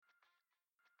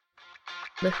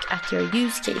look at your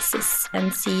use cases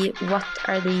and see what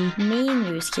are the main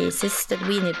use cases that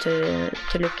we need to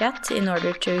look at in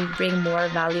order to bring more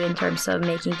value in terms of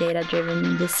making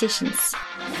data-driven decisions.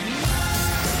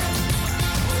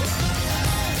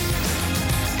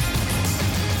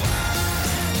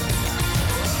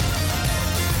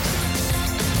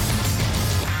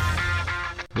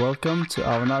 Welcome to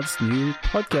Avanad's new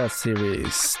podcast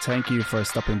series. Thank you for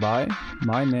stopping by.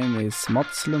 My name is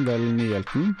Mats Lundell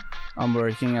Nyhjelten. I'm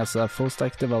working as a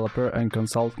full-stack developer and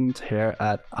consultant here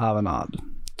at Avanad.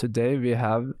 Today we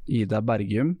have Ida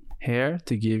Bergum here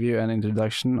to give you an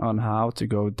introduction on how to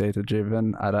go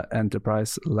data-driven at an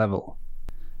enterprise level.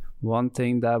 One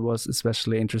thing that was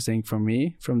especially interesting for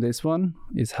me from this one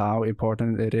is how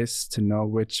important it is to know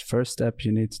which first step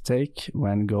you need to take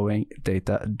when going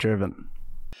data-driven.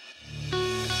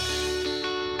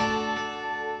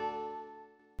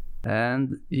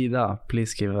 And Ida,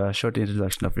 please give a short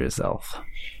introduction of yourself.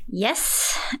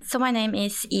 Yes, so my name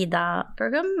is Ida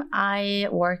Bergum. I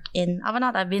work in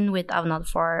Avanad. I've been with Avanad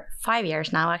for 5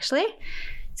 years now, actually.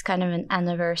 It's kind of an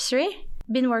anniversary.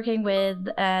 Been working with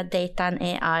data and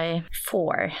AI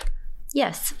for,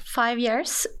 5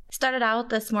 years. Started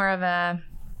out as more of a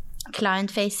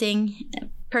client-facing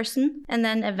person, and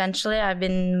then eventually I've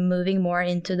been moving more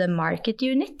into the market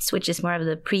units, which is more of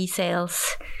the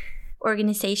pre-sales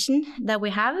organization that we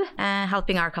have,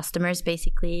 helping our customers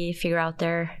basically figure out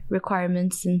their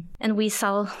requirements, and we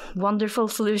sell wonderful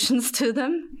solutions to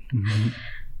them. Mm-hmm.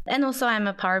 And also I'm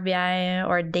a Power BI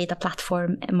or data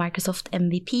platform Microsoft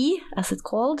MVP, as it's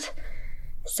called.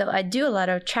 So I do a lot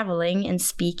of traveling and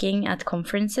speaking at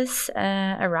conferences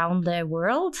around the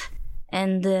world,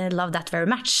 and love that very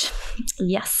much.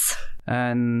 Yes.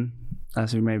 And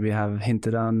as we maybe have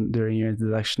hinted on during your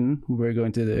introduction, we're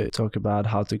going to talk about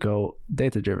how to go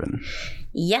data-driven.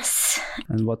 Yes.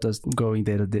 And what does going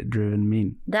data-driven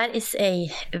mean? That is a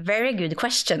very good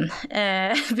question,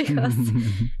 because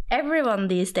everyone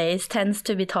these days tends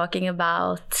to be talking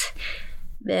about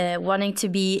wanting to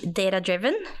be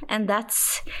data-driven. And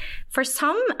that's, for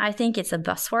some, I think it's a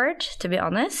buzzword, to be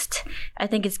honest. I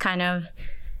think it's kind of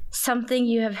something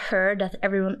you have heard that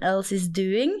everyone else is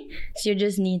doing, so you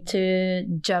just need to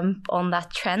jump on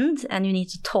that trend and you need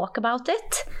to talk about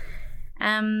it.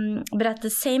 But at the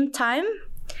same time,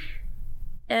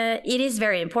 it is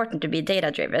very important to be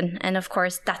data-driven, and of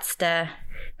course that's the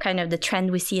kind of the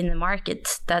trend we see in the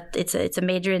market, that it's a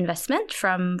major investment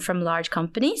from large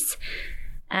companies.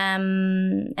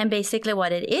 And basically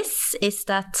what it is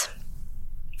that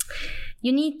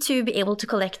you need to be able to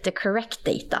collect the correct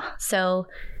data. So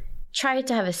try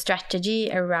to have a strategy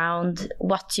around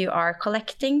what you are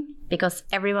collecting, because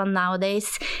everyone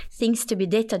nowadays thinks to be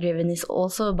data-driven is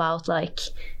also about like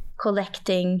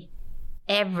collecting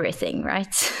everything,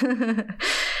 right?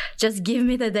 Just give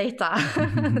me the data.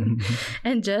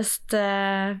 And just,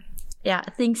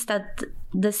 thinks that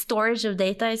the storage of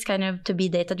data is kind of to be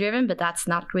data-driven, but that's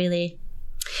not really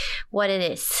what it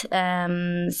is.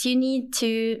 So you need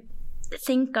to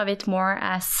think of it more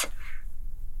as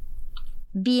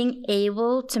being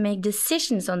able to make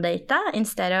decisions on data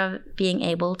instead of being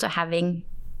able to having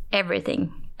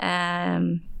everything.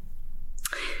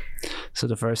 So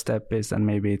the first step is then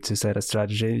maybe to set a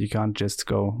strategy. You can't just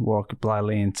go walk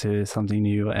blindly into something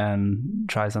new and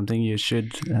try something. You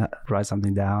should write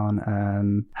something down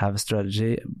and have a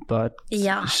strategy. But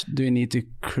do you need to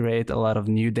create a lot of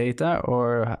new data,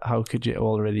 or how could you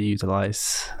already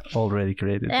utilize already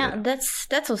created data?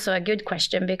 That's also a good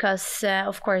question, because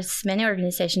of course many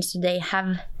organizations today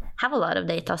have a lot of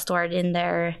data stored in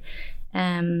their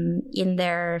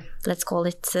let's call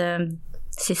it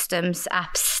systems,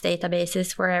 apps,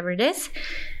 databases, wherever it is.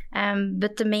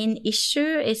 But the main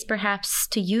issue is perhaps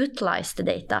to utilize the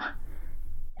data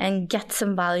and get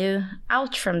some value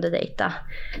out from the data.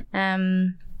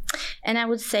 And I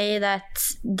would say that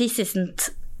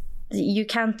you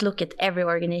can't look at every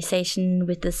organization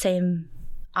with the same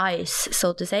eyes,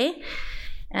 so to say,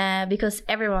 because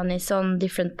everyone is on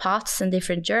different paths and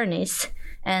different journeys,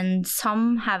 and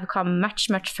some have come much,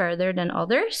 much further than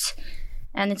others.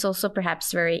 And it's also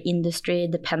perhaps very industry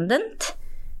dependent.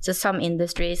 So some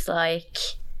industries like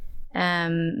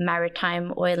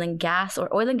maritime, oil and gas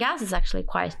is actually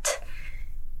quite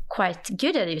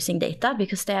good at using data,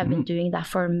 because they have been doing that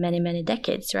for many, many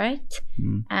decades, right?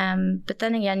 But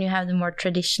then again, you have the more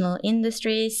traditional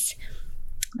industries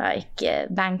like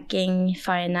banking,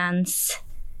 finance,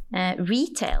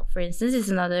 retail, for instance, is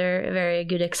another very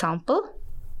good example,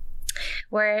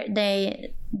 where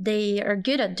they are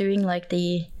good at doing like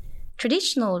the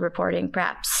traditional reporting,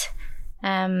 perhaps.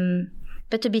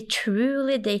 But to be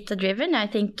truly data-driven, I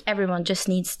think everyone just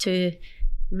needs to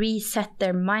reset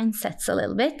their mindsets a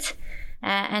little bit,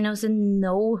 and also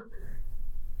know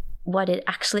what it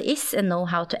actually is and know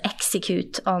how to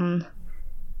execute on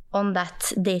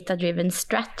that data-driven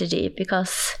strategy,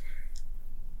 because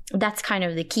that's kind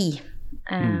of the key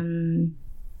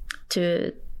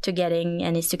to getting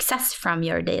any success from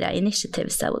your data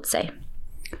initiatives, I would say.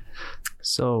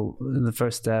 So the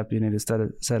first step, you need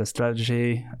to set a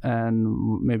strategy,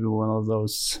 and maybe one of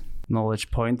those knowledge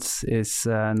points is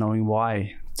knowing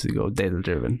why to go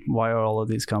data-driven. Why are all of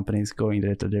these companies going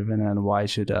data-driven, and why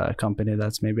should a company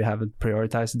that's maybe haven't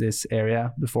prioritized this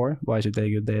area before, why should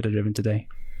they go data-driven today?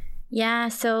 Yeah,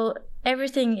 so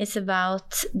everything is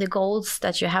about the goals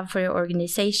that you have for your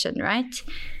organization, right?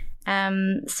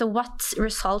 So what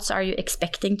results are you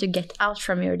expecting to get out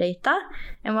from your data,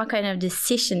 and what kind of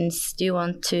decisions do you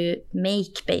want to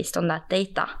make based on that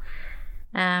data?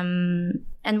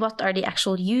 And what are the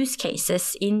actual use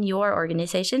cases in your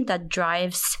organization that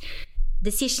drives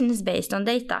decisions based on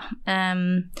data?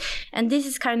 And this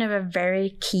is kind of a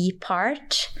very key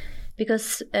part,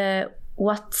 because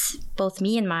what both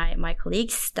me and my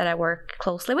colleagues that I work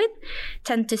closely with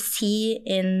tend to see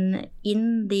in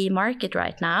the market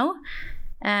right now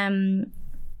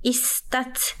is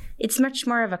that it's much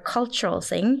more of a cultural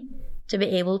thing to be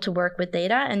able to work with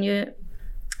data, and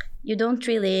you don't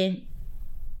really,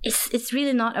 it's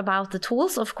really not about the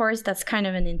tools. Of course, that's kind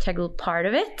of an integral part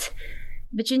of it,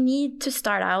 but you need to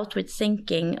start out with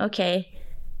thinking, okay,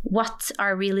 what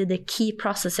are really the key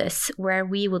processes where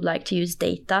we would like to use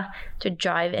data to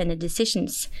drive any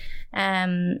decisions?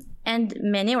 And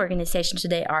many organizations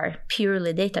today are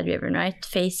purely data-driven, right?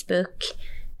 Facebook,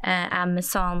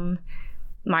 Amazon,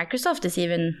 Microsoft is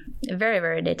even very,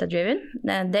 very data-driven.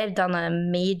 They've done a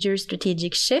major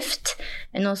strategic shift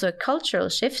and also a cultural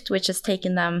shift, which has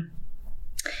taken them,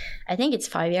 I think it's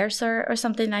 5 years or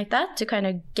something like that, to kind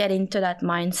of get into that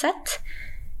mindset.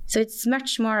 So it's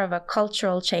much more of a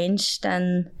cultural change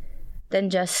than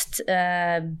just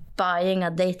buying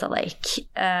a data lake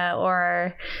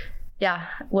or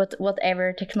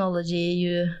whatever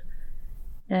technology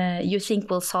you think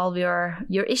will solve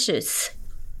your issues.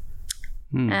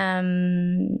 I've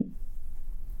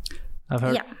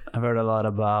heard a lot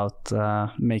about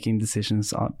making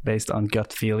decisions based on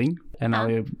gut feeling, and now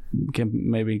you can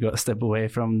maybe go a step away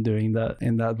from doing that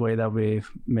in that way that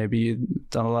we've maybe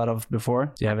done a lot of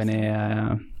before. Do you have any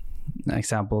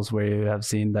examples where you have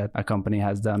seen that a company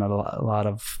has done a lot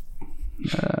of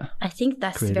I think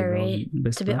that's very,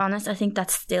 to be honest, I think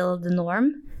that's still the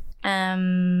norm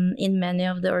in many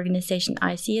of the organizations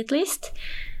I see, at least,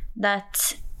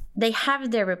 that they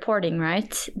have their reporting,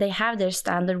 right? They have their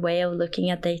standard way of looking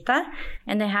at data,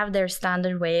 and they have their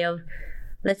standard way of,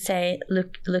 let's say,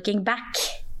 looking back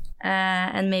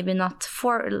and maybe not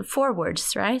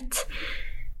forwards, right?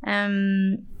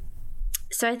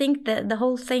 So I think the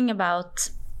whole thing about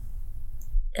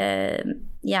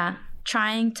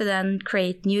trying to then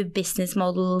create new business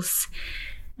models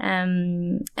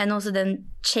and also then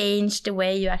change the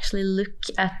way you actually look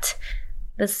at,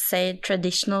 let's say,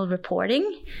 traditional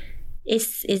reporting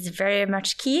is very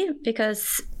much key,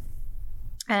 because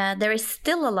there is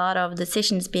still a lot of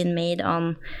decisions being made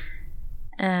on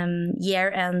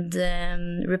year-end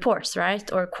reports,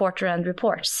 right? Or quarter-end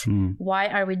reports. Why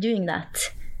are we doing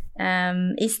that?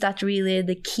 Is that really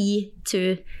the key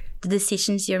to the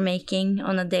decisions you're making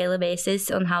on a daily basis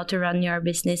on how to run your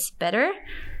business better?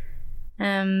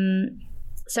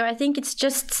 So I think it's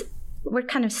just, we're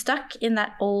kind of stuck in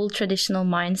that old traditional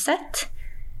mindset.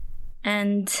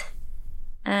 And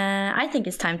I think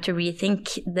it's time to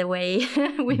rethink the way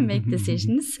we make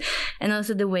decisions and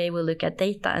also the way we look at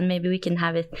data. And maybe we can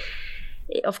have it,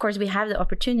 of course, we have the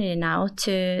opportunity now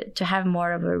to have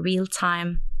more of a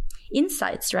real-time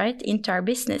insights, right, into our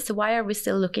business. So why are we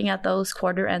still looking at those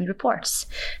quarter-end reports?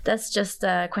 That's just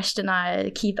a question I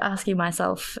keep asking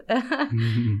myself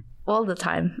all the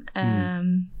time.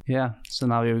 Yeah, so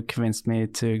now you convinced me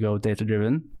to go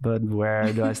data-driven, but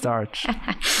where do I start?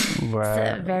 It's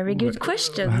a very good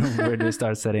question. Where do you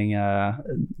start setting a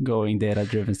going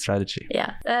data-driven strategy?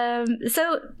 Yeah,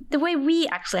 so the way we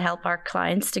actually help our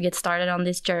clients to get started on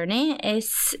this journey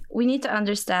is we need to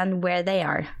understand where they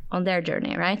are on their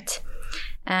journey, right?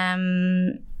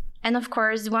 And of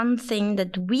course, one thing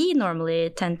that we normally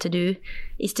tend to do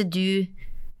is to do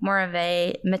more of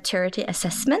a maturity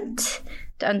assessment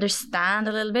to understand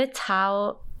a little bit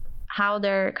how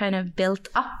they're kind of built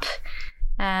up.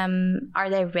 Are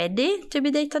they ready to be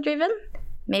data-driven?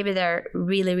 Maybe they're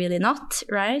really, really not,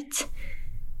 right?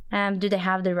 Do they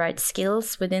have the right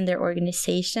skills within their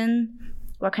organization?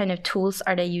 What kind of tools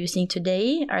are they using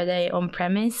today? Are they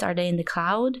on-premise? Are they in the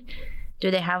cloud?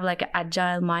 Do they have like an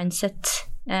agile mindset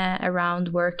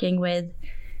around working with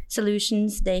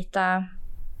solutions, data,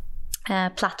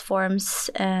 platforms,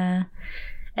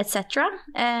 etc.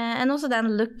 And also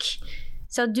then look.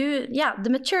 So the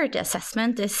maturity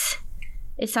assessment is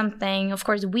something, of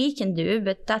course, we can do,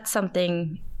 but that's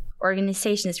something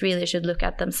organizations really should look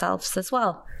at themselves as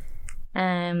well,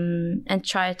 and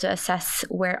try to assess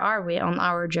where are we on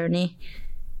our journey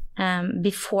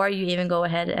before you even go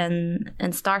ahead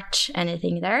and start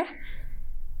anything there.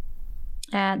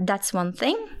 That's one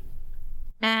thing.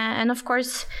 And of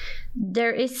course,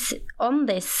 there is on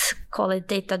this, call it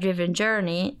data-driven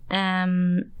journey,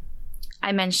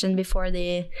 I mentioned before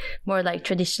the more like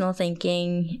traditional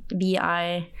thinking,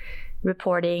 BI,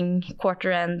 reporting,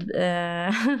 quarter-end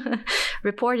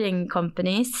reporting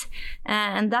companies.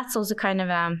 And that's also kind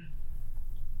of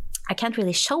I can't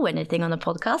really show anything on the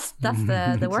podcast. That's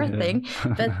the word thing.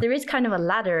 But there is kind of a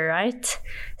ladder, right?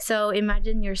 So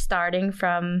imagine you're starting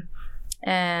from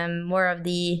more of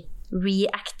the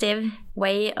reactive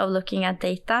way of looking at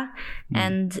data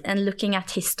and looking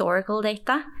at historical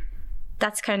data.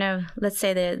 That's kind of, let's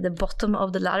say, the bottom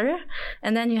of the ladder.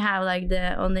 And then you have like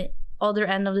on the other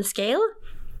end of the scale,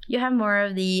 you have more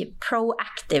of the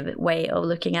proactive way of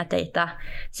looking at data.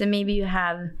 So maybe you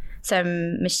have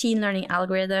some machine learning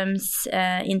algorithms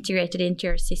integrated into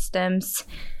your systems.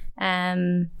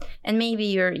 And maybe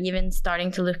you're even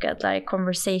starting to look at like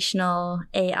conversational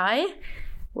AI,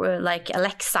 or like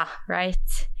Alexa, right?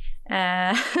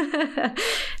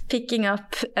 Picking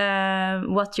up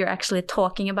what you're actually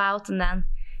talking about, and then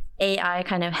AI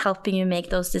kind of helping you make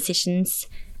those decisions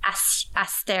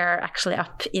as they're actually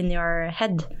up in your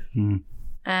head.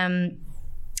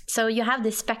 So you have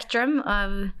this spectrum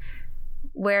of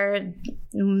where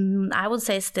I would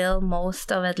say still most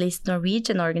of at least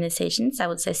Norwegian organizations, I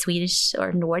would say Swedish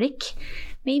or Nordic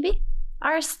maybe,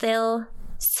 are still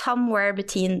somewhere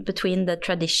between the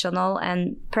traditional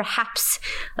and perhaps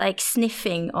like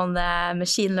sniffing on the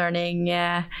machine learning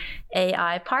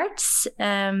AI parts.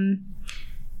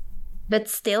 But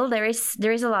still there is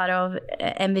a lot of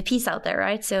MVPs out there,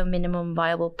 right? So minimum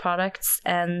viable products,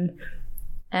 and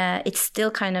it's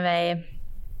still kind of a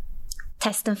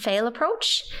test and fail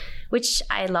approach, which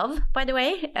I love, by the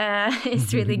way.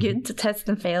 It's really good to test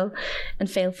and fail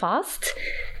fast.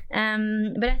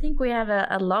 But I think we have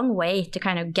a long way to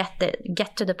kind of get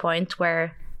to the point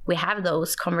where we have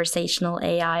those conversational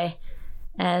AI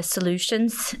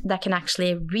solutions that can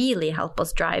actually really help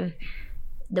us drive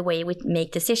the way we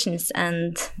make decisions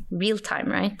and real time,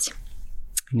 right?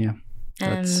 Yeah,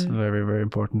 that's very, very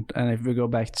important. And if we go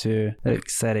back to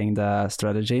setting the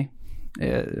strategy,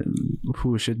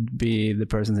 who should be the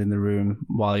persons in the room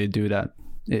while you do that?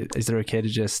 Is there okay to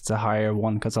just hire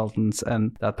one consultant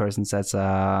and that person sets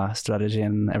a strategy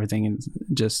and everything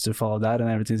just to follow that and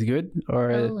everything's good?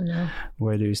 Or no.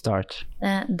 Where do you start?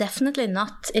 Definitely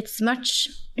not. It's much,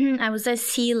 I would say,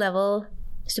 C-level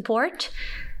support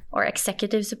or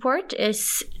executive support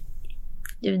is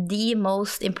the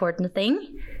most important thing.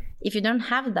 If you don't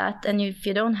have that, and if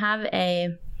you don't have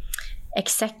a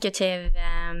executive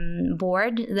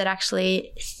board that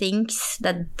actually thinks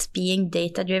that being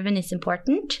data-driven is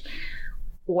important,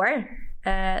 or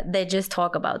they just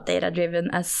talk about data-driven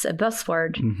as a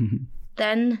buzzword,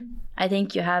 then I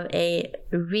think you have a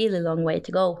really long way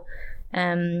to go.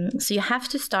 So you have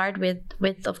to start with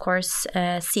of course,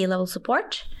 C-level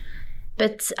support,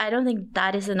 but I don't think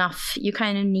that is enough. You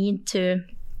kind of need to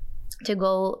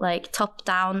go like top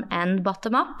down and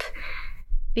bottom up,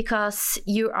 because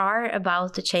you are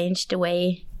about to change the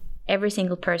way every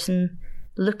single person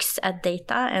looks at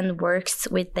data and works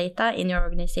with data in your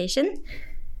organization.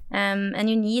 And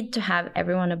you need to have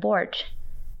everyone aboard.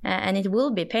 And it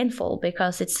will be painful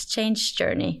because it's a change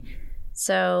journey.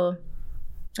 So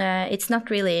it's not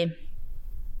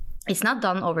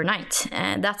done overnight.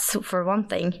 That's for one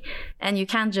thing. And you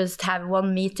can't just have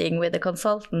one meeting with a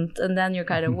consultant and then you're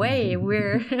kind of,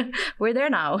 we're there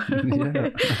now.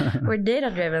 We're data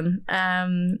driven.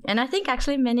 And I think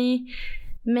actually many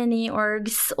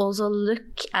orgs also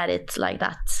look at it like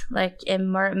that, like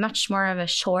much more of a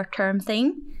short-term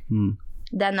thing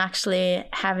than actually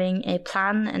having a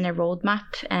plan and a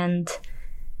roadmap and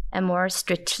a more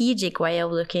strategic way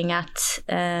of looking at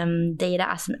data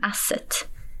as an asset.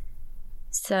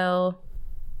 So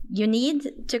you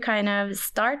need to kind of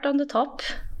start on the top.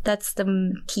 That's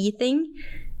the key thing.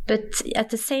 But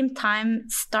at the same time,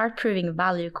 start proving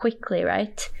value quickly,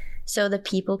 right? So that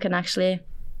people can actually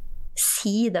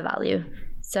see the value.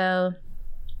 So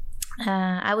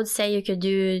I would say you could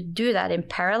do that in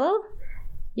parallel.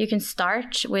 You can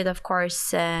start with, of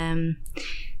course,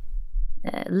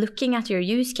 looking at your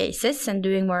use cases and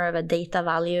doing more of a data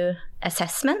value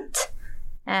assessment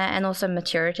and also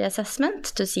maturity assessment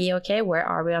to see, okay, where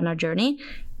are we on our journey?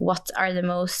 What are the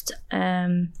most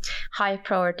high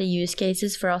priority use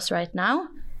cases for us right now?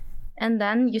 And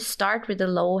then you start with the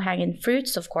low hanging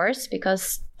fruits, of course,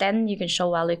 because then you can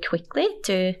show value quickly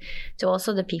to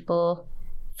also the people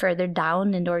further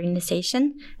down in the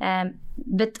organization,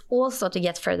 but also to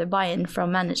get further buy-in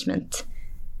from management.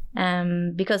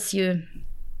 Because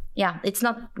it's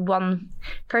not one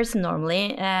person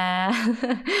normally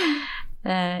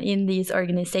in these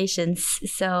organizations.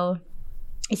 So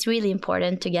it's really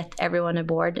important to get everyone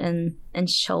aboard and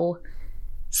show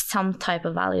some type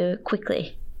of value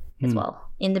quickly as well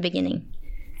in the beginning.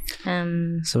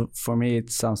 So for me,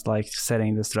 it sounds like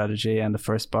setting the strategy and the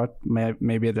first part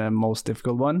maybe the most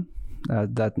difficult one.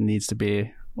 That needs to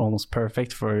be almost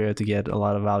perfect for you to get a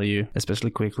lot of value,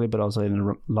 especially quickly, but also in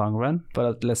the long run.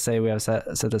 But let's say we have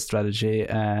set a strategy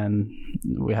and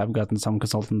we have gotten some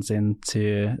consultants in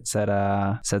to set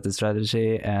the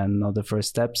strategy and know the first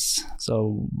steps.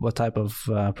 So what type of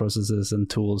processes and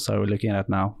tools are we looking at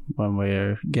now when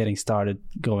we're getting started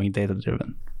going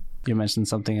data-driven? You mentioned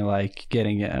something like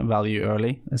getting value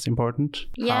early is important.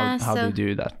 Yeah, how do you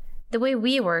do that? The way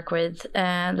we work with,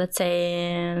 let's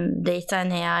say, data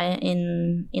and AI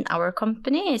in our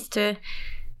company is to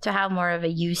have more of a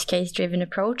use case driven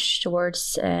approach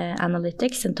towards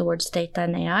analytics and towards data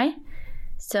and AI.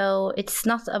 So it's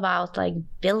not about like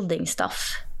building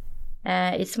stuff.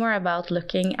 It's more about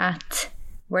looking at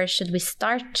where should we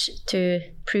start to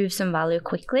prove some value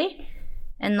quickly,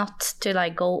 and not to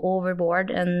like go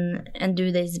overboard and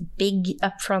do this big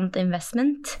upfront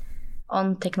investment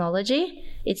on technology.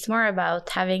 It's more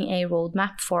about having a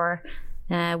roadmap for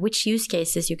which use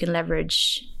cases you can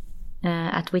leverage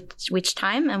at which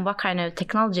time, and what kind of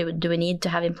technology do we need to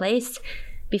have in place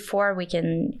before we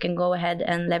can go ahead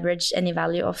and leverage any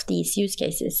value of these use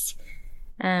cases.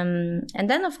 And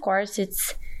then of course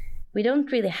we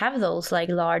don't really have those like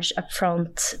large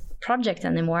upfront projects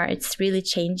anymore. It's really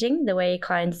changing the way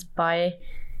clients buy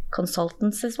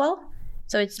consultants as well.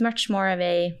 So it's much more of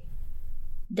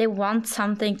they want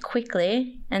something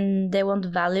quickly and they want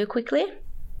value quickly.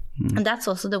 And that's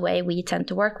also the way we tend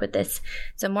to work with this.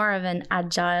 So more of an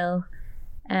agile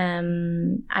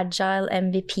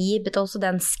MVP, but also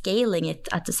then scaling it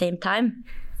at the same time.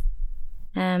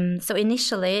 So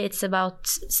initially it's about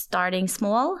starting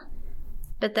small,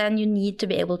 but then you need to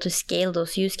be able to scale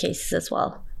those use cases as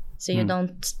well. So you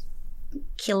don't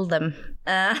kill them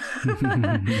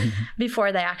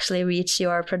before they actually reach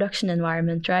your production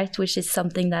environment, right? Which is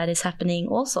something that is happening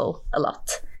also a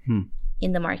lot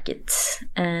in the market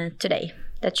today,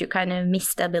 that you kind of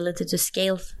miss the ability to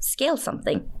scale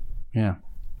something. Yeah.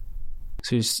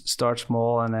 So you start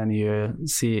small and then you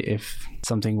see if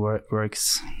something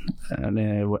works. And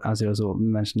as you also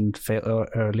mentioned, fail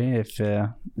early if it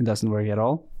doesn't work at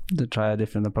all, to try a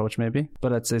different approach maybe.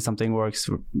 But let's say something works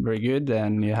very good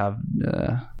and you have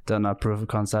done a proof of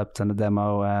concept and a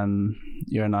demo and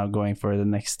you're now going for the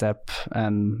next step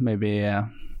and maybe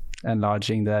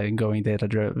enlarging the going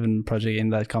data-driven project in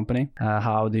that company.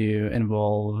 How do you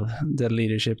involve the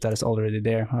leadership that is already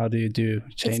there? How do you do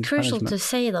change It's crucial management? to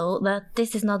say, though, that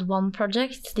this is not one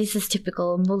project. This is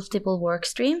typical multiple work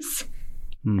streams.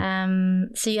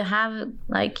 So you have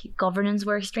like governance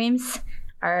work streams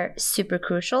are super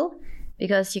crucial,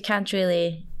 because you can't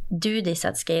really do this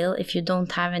at scale if you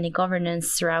don't have any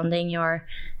governance surrounding your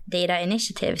data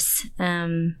initiatives.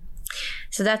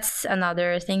 So that's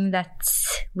another thing that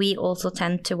we also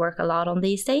tend to work a lot on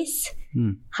these days.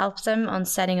 Help them on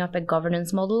setting up a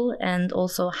governance model, and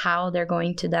also how they're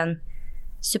going to then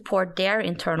support their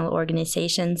internal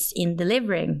organizations in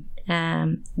delivering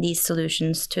these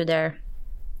solutions to their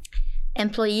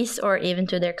employees or even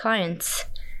to their clients.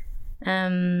 So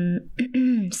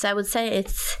I would say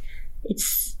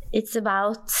it's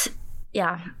about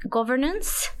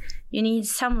governance. You need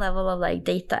some level of like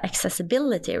data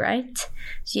accessibility, right?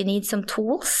 So you need some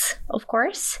tools, of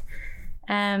course.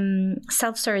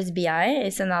 Self-service BI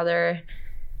is another,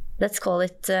 let's call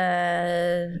it,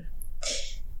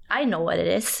 I know what it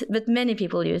is, but many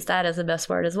people use that as a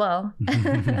buzzword as well.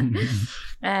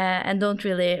 And don't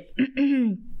really,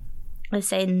 let's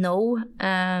say, know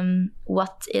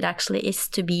what it actually is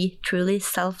to be truly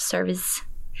self-service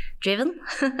driven.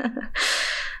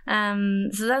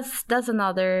 So that's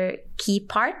another key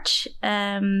part.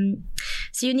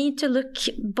 So you need to look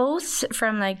both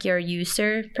from like your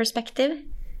user perspective,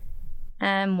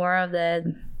 more of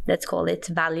the, let's call it,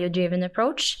 value-driven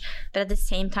approach, but at the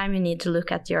same time you need to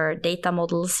look at your data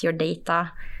models, your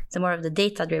data, so more of the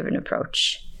data-driven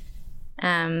approach.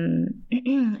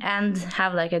 and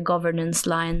have like a governance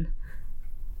line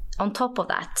on top of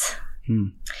that.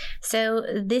 So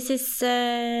this is,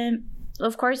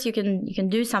 of course, you can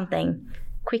do something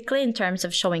quickly in terms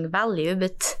of showing value,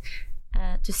 but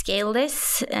to scale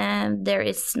this, there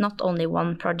is not only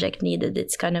one project needed.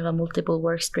 It's kind of a multiple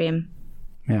work stream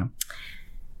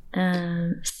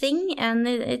thing, and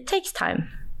it takes time.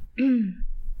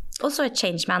 Also a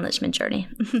change management journey.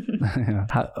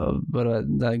 But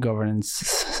that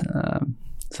governance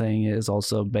thing is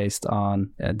also based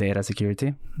on data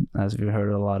security, as we've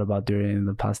heard a lot about during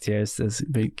the past years. This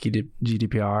big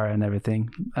GDPR and everything.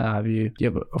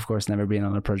 You've of course never been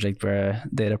on a project where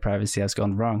data privacy has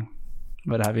gone wrong.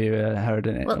 But have you heard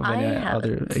of any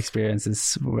other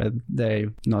experiences where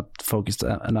they've not focused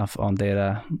enough on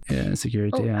data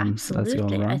security and that's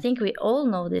gone wrong? I think we all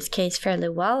know this case fairly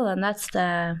well, and that's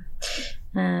the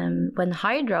when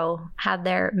Hydro had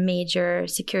their major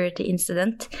security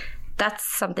incident. That's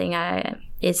something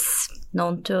is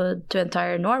known to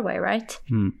entire Norway, right?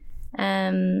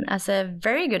 As a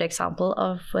very good example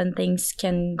of when things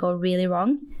can go really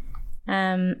wrong.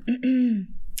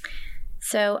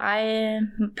 So I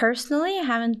personally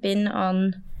haven't been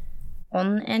on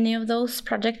any of those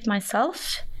projects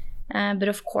myself, but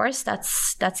of course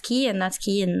that's key, and that's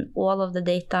key in all of the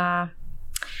data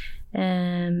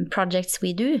projects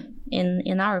we do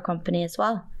in our company as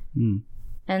well.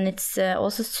 And it's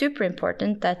also super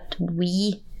important that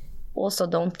we also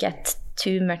don't get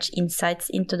too much insights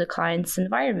into the client's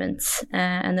environments,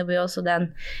 and that we also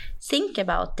then think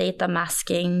about data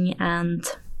masking and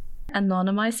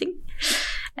anonymizing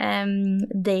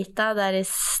data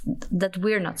that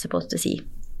we're not supposed to see.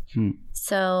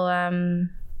 So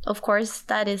of course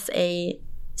that is a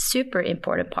super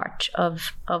important part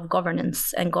of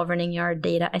governance and governing your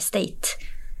data estate.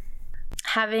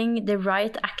 Having the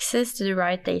right access to the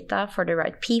right data for the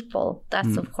right people,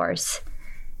 that's of course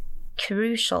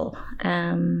crucial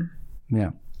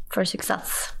for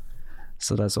success.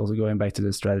 So that's also going back to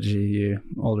the strategy. You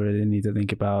already need to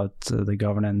think about the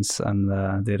governance and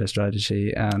the data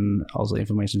strategy, and also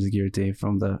information security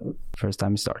from the first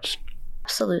time you start.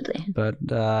 Absolutely. But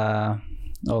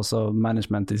also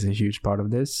management is a huge part of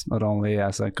this, not only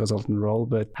as a consultant role,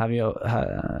 but have you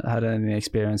had any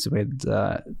experience with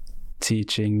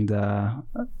teaching the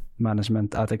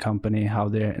management at a company how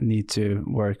they need to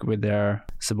work with their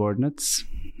subordinates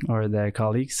or their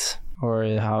colleagues? Or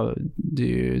how do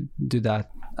you do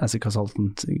that as a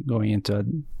consultant going into a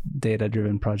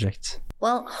data-driven project?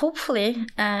 Well, hopefully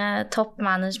top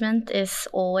management is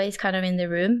always kind of in the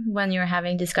room when you're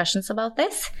having discussions about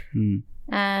this.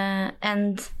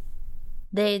 And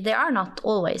they are not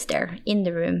always there in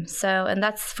the room. So, and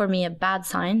that's for me a bad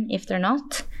sign if they're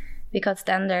not, because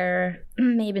then they're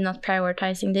maybe not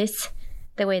prioritizing this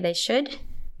the way they should.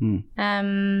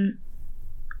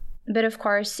 But of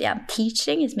course,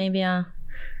 teaching is maybe a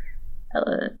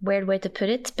weird way to put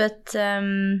it. But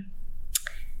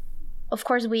of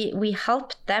course, we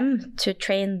help them to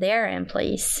train their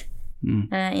employees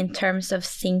in terms of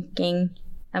thinking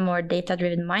a more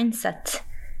data-driven mindset,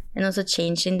 and also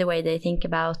changing the way they think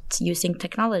about using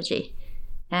technology,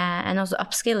 and also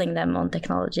upskilling them on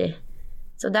technology.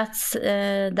 So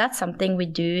that's something we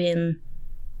do in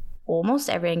almost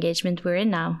every engagement we're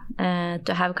in now,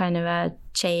 to have kind of a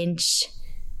change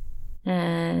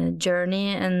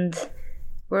journey. And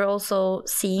we're also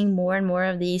seeing more and more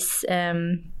of these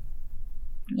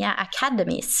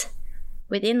academies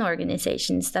within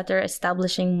organizations that are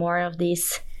establishing more of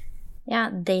these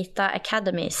data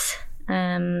academies,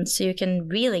 so you can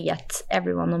really get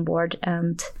everyone on board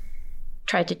and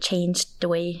try to change the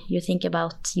way you think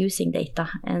about using data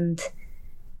and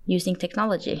using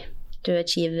technology to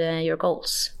achieve your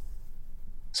goals.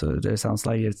 So there sounds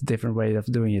like it's a different way of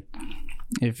doing it.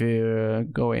 If you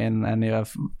go in and you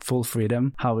have full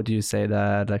freedom, how would you say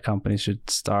that a company should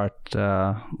start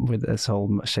with this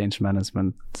whole change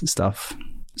management stuff?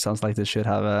 Sounds like they should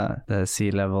have the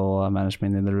C-level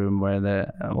management in the room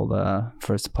where all the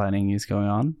first planning is going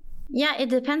on. Yeah, it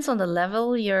depends on the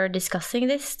level you're discussing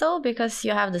this, though, because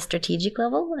you have the strategic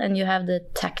level and you have the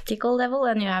tactical level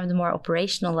and you have the more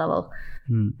operational level.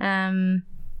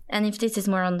 And if this is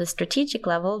more on the strategic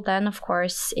level, then of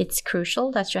course it's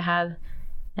crucial that you have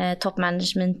top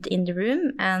management in the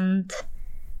room. And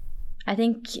I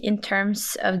think in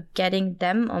terms of getting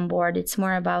them on board, it's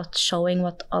more about showing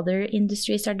what other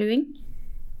industries are doing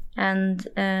and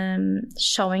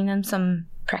showing them some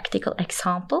practical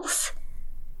examples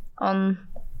on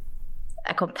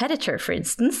a competitor, for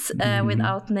instance,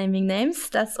 without naming names.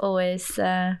 That's always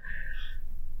a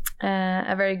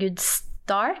very good start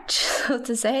start, so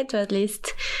to say, to at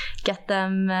least get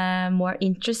them more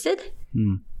interested.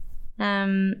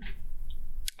 And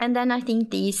then I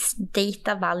think these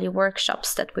data value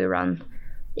workshops that we run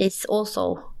is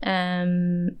also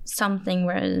something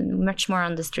where much more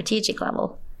on the strategic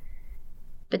level.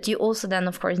 But you also then,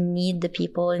 of course, need the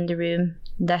people in the room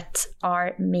that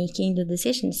are making the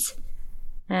decisions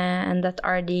and that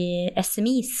are the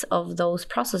SMEs of those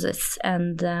processes.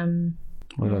 And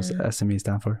what does SME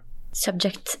stand for?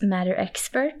 Subject matter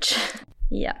expert.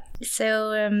 Yeah.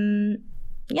 So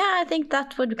I think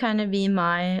that would kind of be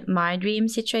my dream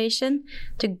situation,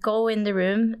 to go in the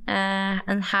room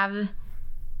and have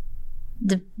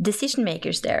the decision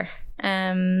makers there,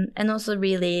 and also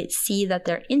really see that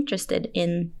they're interested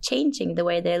in changing the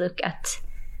way they look at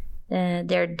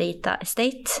their data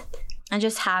estate, and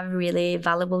just have really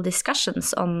valuable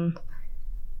discussions on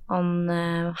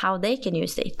how they can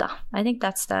use data. I think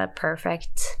that's the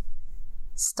perfect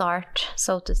start,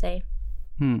 so to say.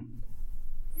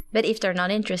 But if they're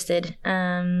not interested,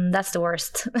 that's the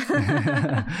worst.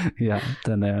 Yeah,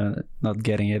 then they're not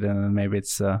getting it, and maybe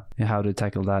it's how to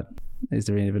tackle that. Is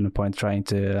there even a point trying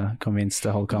to convince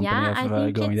the whole company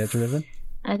of going data-driven?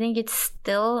 I think it's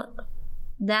still,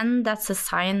 then that's a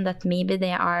sign that maybe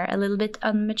they are a little bit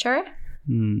immature.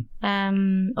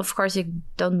 Of course, you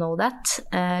don't know that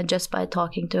just by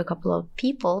talking to a couple of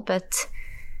people, but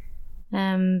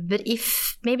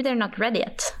if maybe they're not ready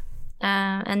yet,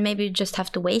 and maybe you just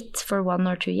have to wait for 1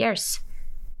 or 2 years,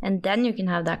 and then you can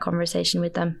have that conversation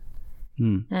with them.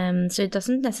 So it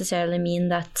doesn't necessarily mean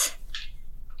that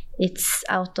it's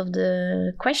out of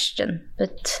the question,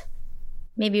 but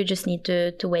maybe you just need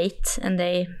to wait and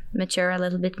they mature a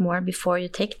little bit more before you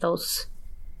take those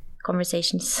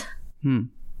conversations.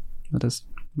 That is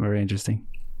very interesting.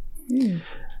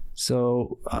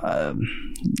 So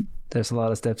there's a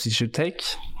lot of steps you should take,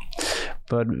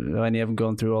 but when you have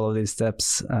gone through all of these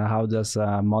steps, how does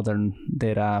a modern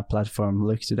data platform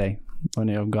look today when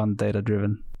you have gone data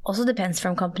driven? Also depends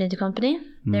from company to company.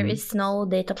 There is no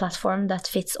data platform that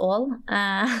fits all.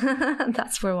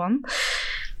 That's for one.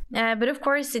 But of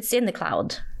course, it's in the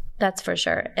cloud. That's for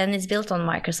sure. And it's built on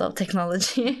Microsoft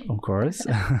technology. Of course.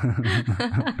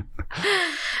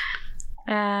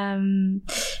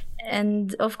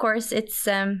 And of course, it's...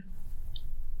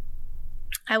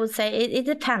 I would say it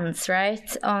depends,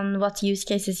 right, on what use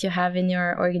cases you have in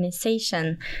your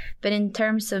organization. But in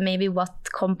terms of maybe what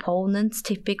components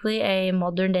typically a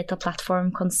modern data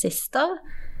platform consists of,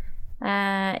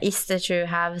 is that you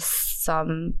have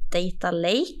some data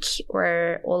lake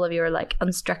where all of your like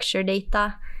unstructured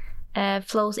data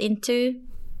flows into.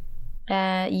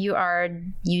 You are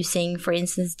using, for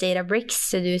instance, Databricks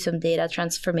to do some data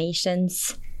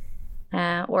transformations,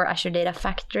 or Azure Data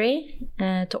Factory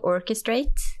to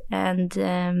orchestrate and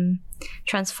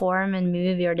transform and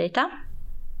move your data.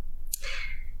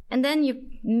 And then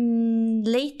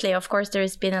lately, of course,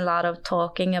 there's been a lot of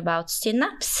talking about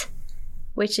Synapse,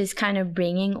 which is kind of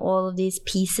bringing all of these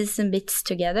pieces and bits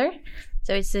together.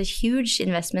 So it's a huge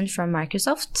investment from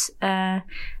Microsoft,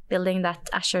 building that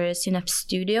Azure Synapse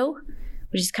Studio,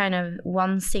 which is kind of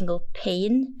one single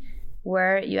pane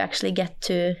where you actually get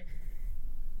to...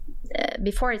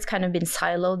 before it's kind of been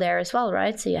siloed there as well,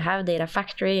 right? So you have Data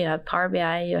Factory, you have Power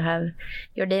BI, you have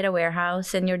your data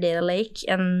warehouse and your data lake,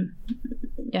 and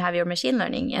you have your machine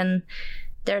learning. And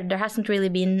there hasn't really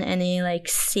been any like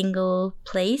single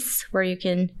place where you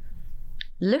can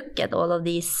look at all of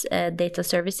these data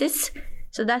services.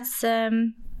 So that's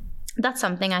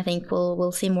something I think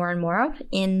we'll see more and more of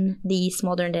in these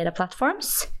modern data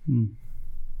platforms.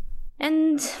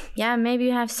 And yeah, maybe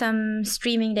you have some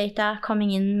streaming data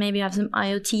coming in. Maybe you have some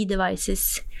IoT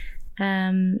devices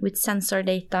with sensor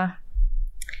data.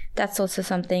 That's also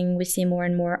something we see more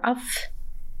and more of.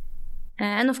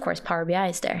 And of course, Power BI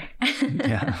is there.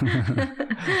 Yeah,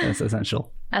 that's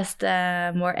essential. As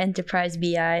the more enterprise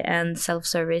BI and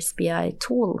self-service BI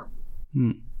tool.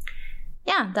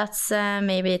 Yeah, that's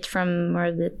maybe it from more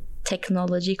of the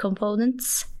technology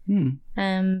components.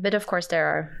 But of course,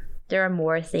 there are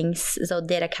more things. So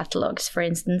data catalogs, for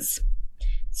instance,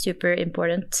 super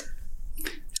important.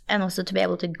 And also to be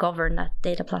able to govern that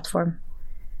data platform.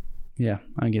 Yeah,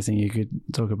 I'm guessing you could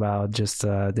talk about just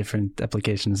different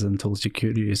applications and tools you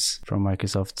could use from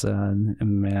Microsoft and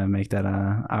make that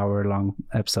an hour-long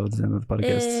episode in the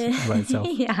podcast by itself.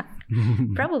 Yeah,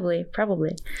 probably.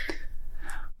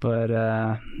 But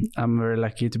I'm very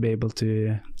lucky to be able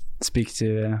to speak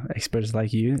to experts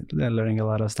like you, learning a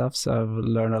lot of stuff. So I've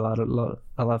learned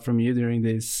a lot from you during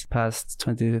these past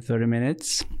 20 to 30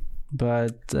 minutes.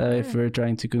 But if we're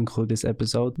trying to conclude this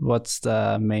episode, what's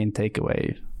the main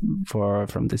takeaway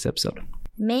from this episode?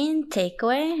 Main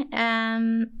takeaway,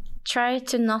 try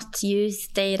to not use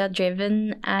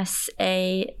data-driven as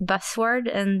a buzzword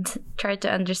and try to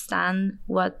understand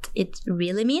what it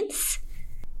really means.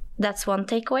 That's one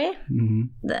takeaway. Mm-hmm.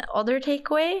 The other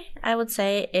takeaway, I would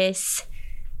say, is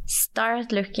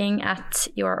start looking at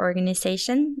your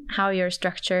organization, how you're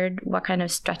structured, what kind of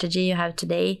strategy you have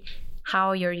today,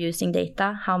 how you're using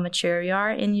data, how mature you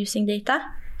are in using data.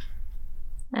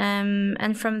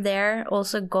 And from there,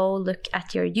 also go look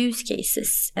at your use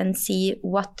cases and see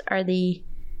what are the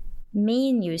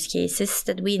main use cases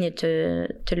that we need to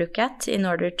look at in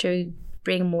order to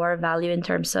bring more value in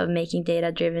terms of making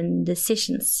data-driven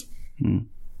decisions. Mm.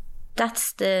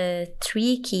 That's the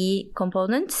 3 key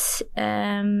components.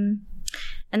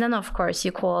 And then, of course,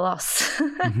 you call us.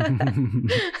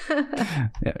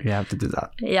 Yeah, you have to do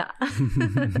that. Yeah.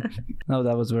 No,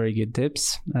 that was very good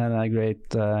tips and a great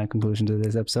conclusion to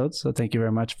this episode. So thank you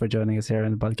very much for joining us here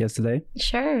on the podcast today.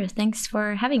 Sure. Thanks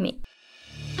for having me.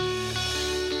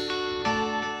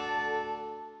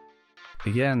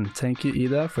 Again, thank you,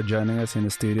 Ida, for joining us in the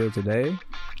studio today.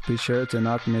 Be sure to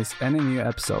not miss any new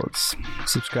episodes.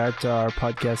 Subscribe to our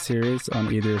podcast series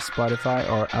on either Spotify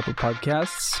or Apple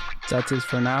Podcasts. That's it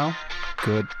for now.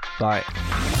 Goodbye.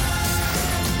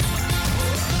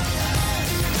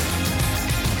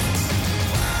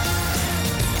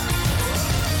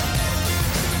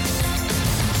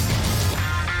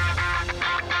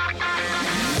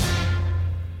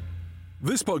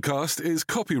 This podcast is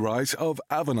copyright of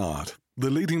Avanade,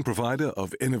 the leading provider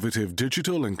of innovative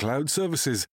digital and cloud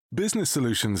services, business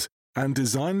solutions, and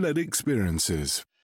design-led experiences.